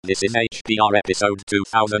This is HPR episode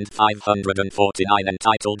 2549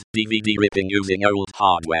 entitled DVD Ripping Using Old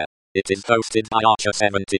Hardware. It is hosted by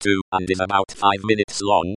Archer72 and is about 5 minutes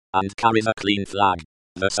long, and carries a clean flag.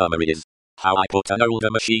 The summary is how I put an older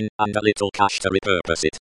machine and a little cash to repurpose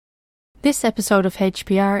it. This episode of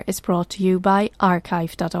HPR is brought to you by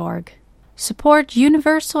archive.org. Support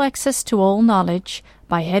universal access to all knowledge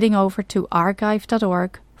by heading over to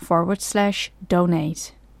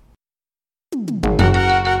archive.org/donate.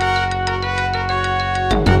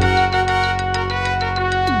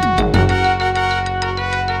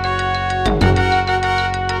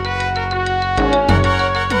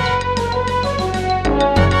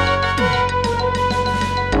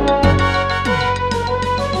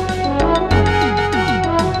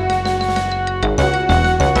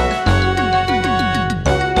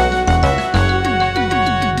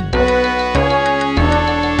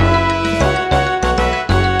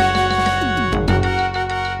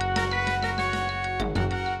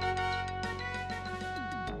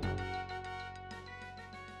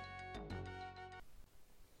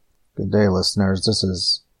 Good day, listeners. This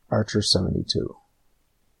is Archer72.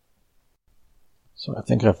 So I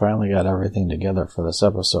think I finally got everything together for this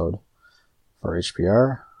episode for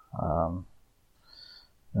HPR.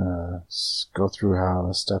 Let's go through how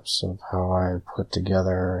the steps of how I put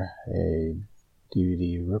together a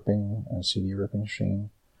DVD ripping and CD ripping machine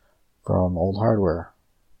from old hardware.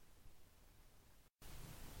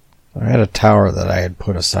 I had a tower that I had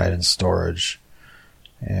put aside in storage,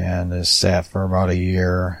 and it sat for about a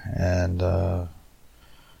year, and my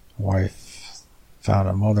wife found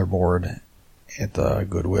a motherboard at the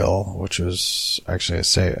Goodwill, which was actually a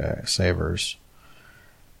Savers,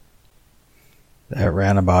 that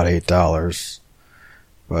ran about $8,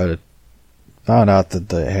 but it found out that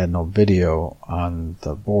they had no video on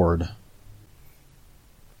the board.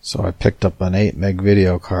 So I picked up an 8 meg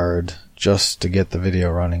video card just to get the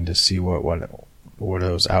video running to see what it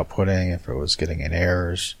was outputting, if it was getting any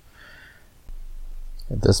errors.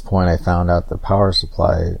 At this point, I found out the power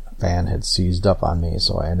supply fan had seized up on me,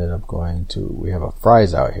 so I ended up we have a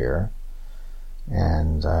Fry's out here,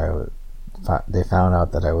 and they found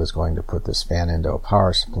out that I was going to put this fan into a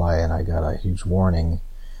power supply, and I got a huge warning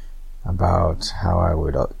about how I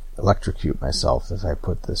would electrocute myself if I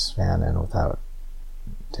put this fan in without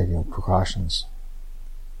taking precautions.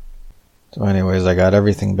 So anyways, I got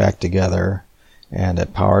everything back together, and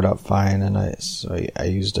it powered up fine, and I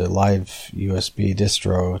used a live USB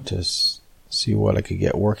distro to see what I could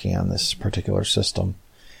get working on this particular system.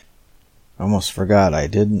 I almost forgot I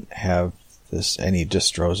didn't have any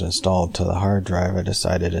distros installed to the hard drive. I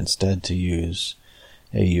decided instead to use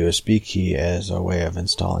a USB key as a way of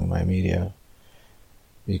installing my media,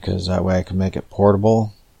 because that way I could make it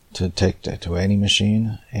portable to take to any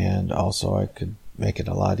machine, and also I could make it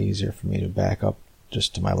a lot easier for me to back up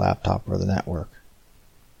just to my laptop or the network.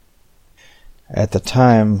 At the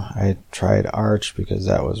time, I tried Arch because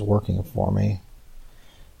that was working for me,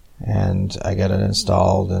 and I got it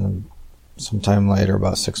installed, and sometime later,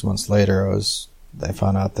 about 6 months later, I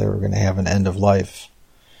found out they were going to have an end of life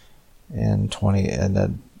in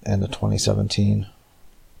the end of 2017.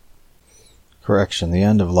 Correction, the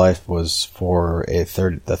end of life was for the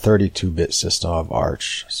 32-bit system of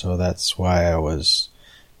Arch, so that's why I was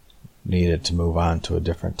needed to move on to a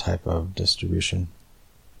different type of distribution.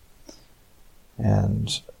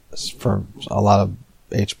 And for a lot of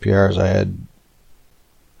HPRs, I had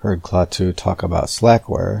heard Klaatu talk about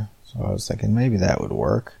Slackware, so I was thinking maybe that would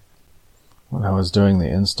work. When I was doing the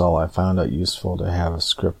install, I found it useful to have a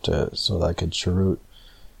script so that I could cheroot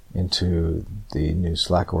into the new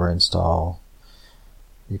Slackware install,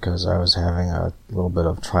 because I was having a little bit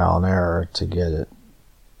of trial and error to get it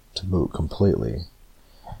to boot completely.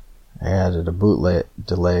 I added a boot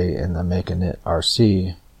delay in the make init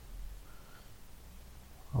RC.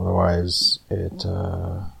 Otherwise, it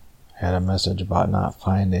had a message about not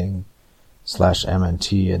finding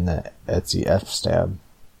 /MNT in the Etsy fstab.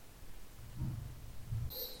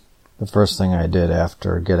 The first thing I did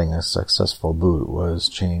after getting a successful boot was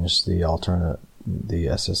change the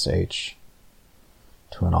SSH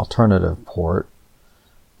to an alternative port,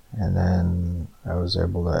 and then I was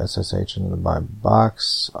able to SSH into the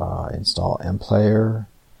box, install mplayer,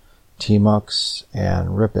 tmux,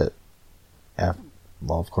 and rip it.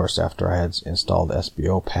 Of course, after I had installed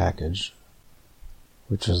SBO package,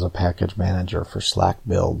 which is a package manager for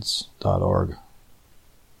slackbuilds.org.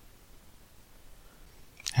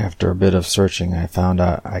 After a bit of searching, I found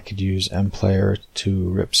out I could use mplayer to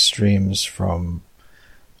rip streams for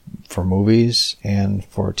movies and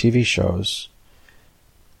for TV shows,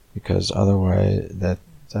 because otherwise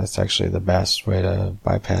That's actually the best way to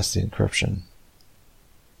bypass the encryption.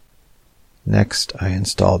 Next, I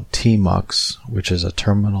installed TMUX, which is a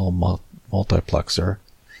terminal multiplexer,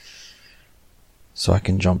 so I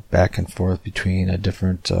can jump back and forth between a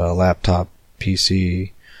different laptop,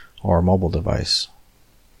 PC, or mobile device.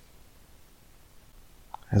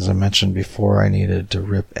 As I mentioned before, I needed to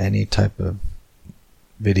rip any type of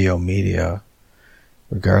video media,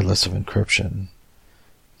 regardless of encryption.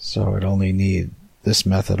 So this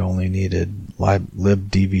method only needed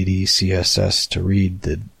libDVD CSS to read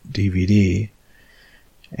the DVD,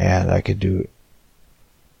 and I could do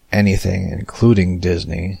anything, including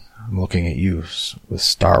Disney. I'm looking at you with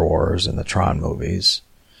Star Wars and the Tron movies.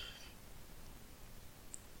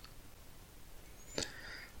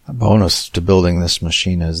 A bonus to building this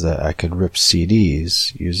machine is that I could rip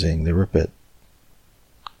CDs using the ripit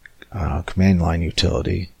command line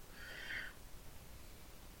utility.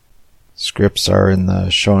 Scripts are in the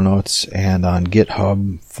show notes and on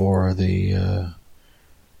GitHub for the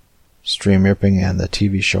stream ripping and the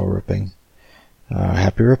TV show ripping.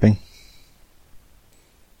 Happy ripping.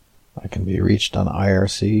 I can be reached on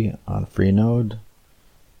IRC on Freenode,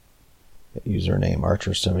 username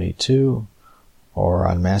Archer72, or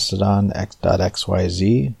on Mastodon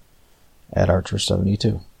x.xyz at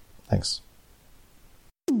Archer72. Thanks.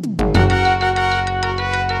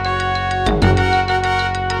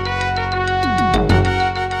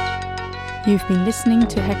 You've been listening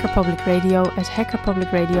to Hacker Public Radio at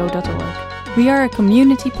hackerpublicradio.org. We are a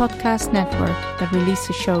community podcast network that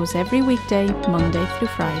releases shows every weekday, Monday through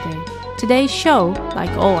Friday. Today's show, like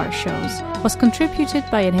all our shows, was contributed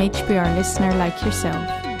by an HPR listener like yourself.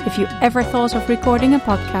 If you ever thought of recording a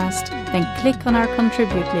podcast, then click on our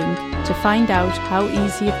contribute link to find out how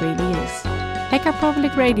easy it really is. Hacker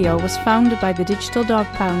Public Radio was founded by the Digital Dog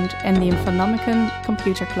Pound and the Infonomicon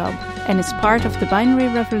Computer Club and is part of the binary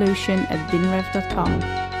revolution at binrev.com.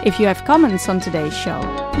 If you have comments on today's show,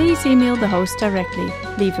 please email the host directly,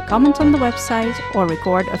 leave a comment on the website, or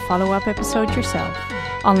record a follow-up episode yourself.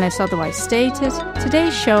 Unless otherwise stated,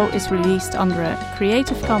 today's show is released under a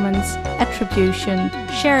Creative Commons Attribution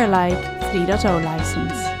Share Alike 3.0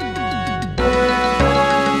 license.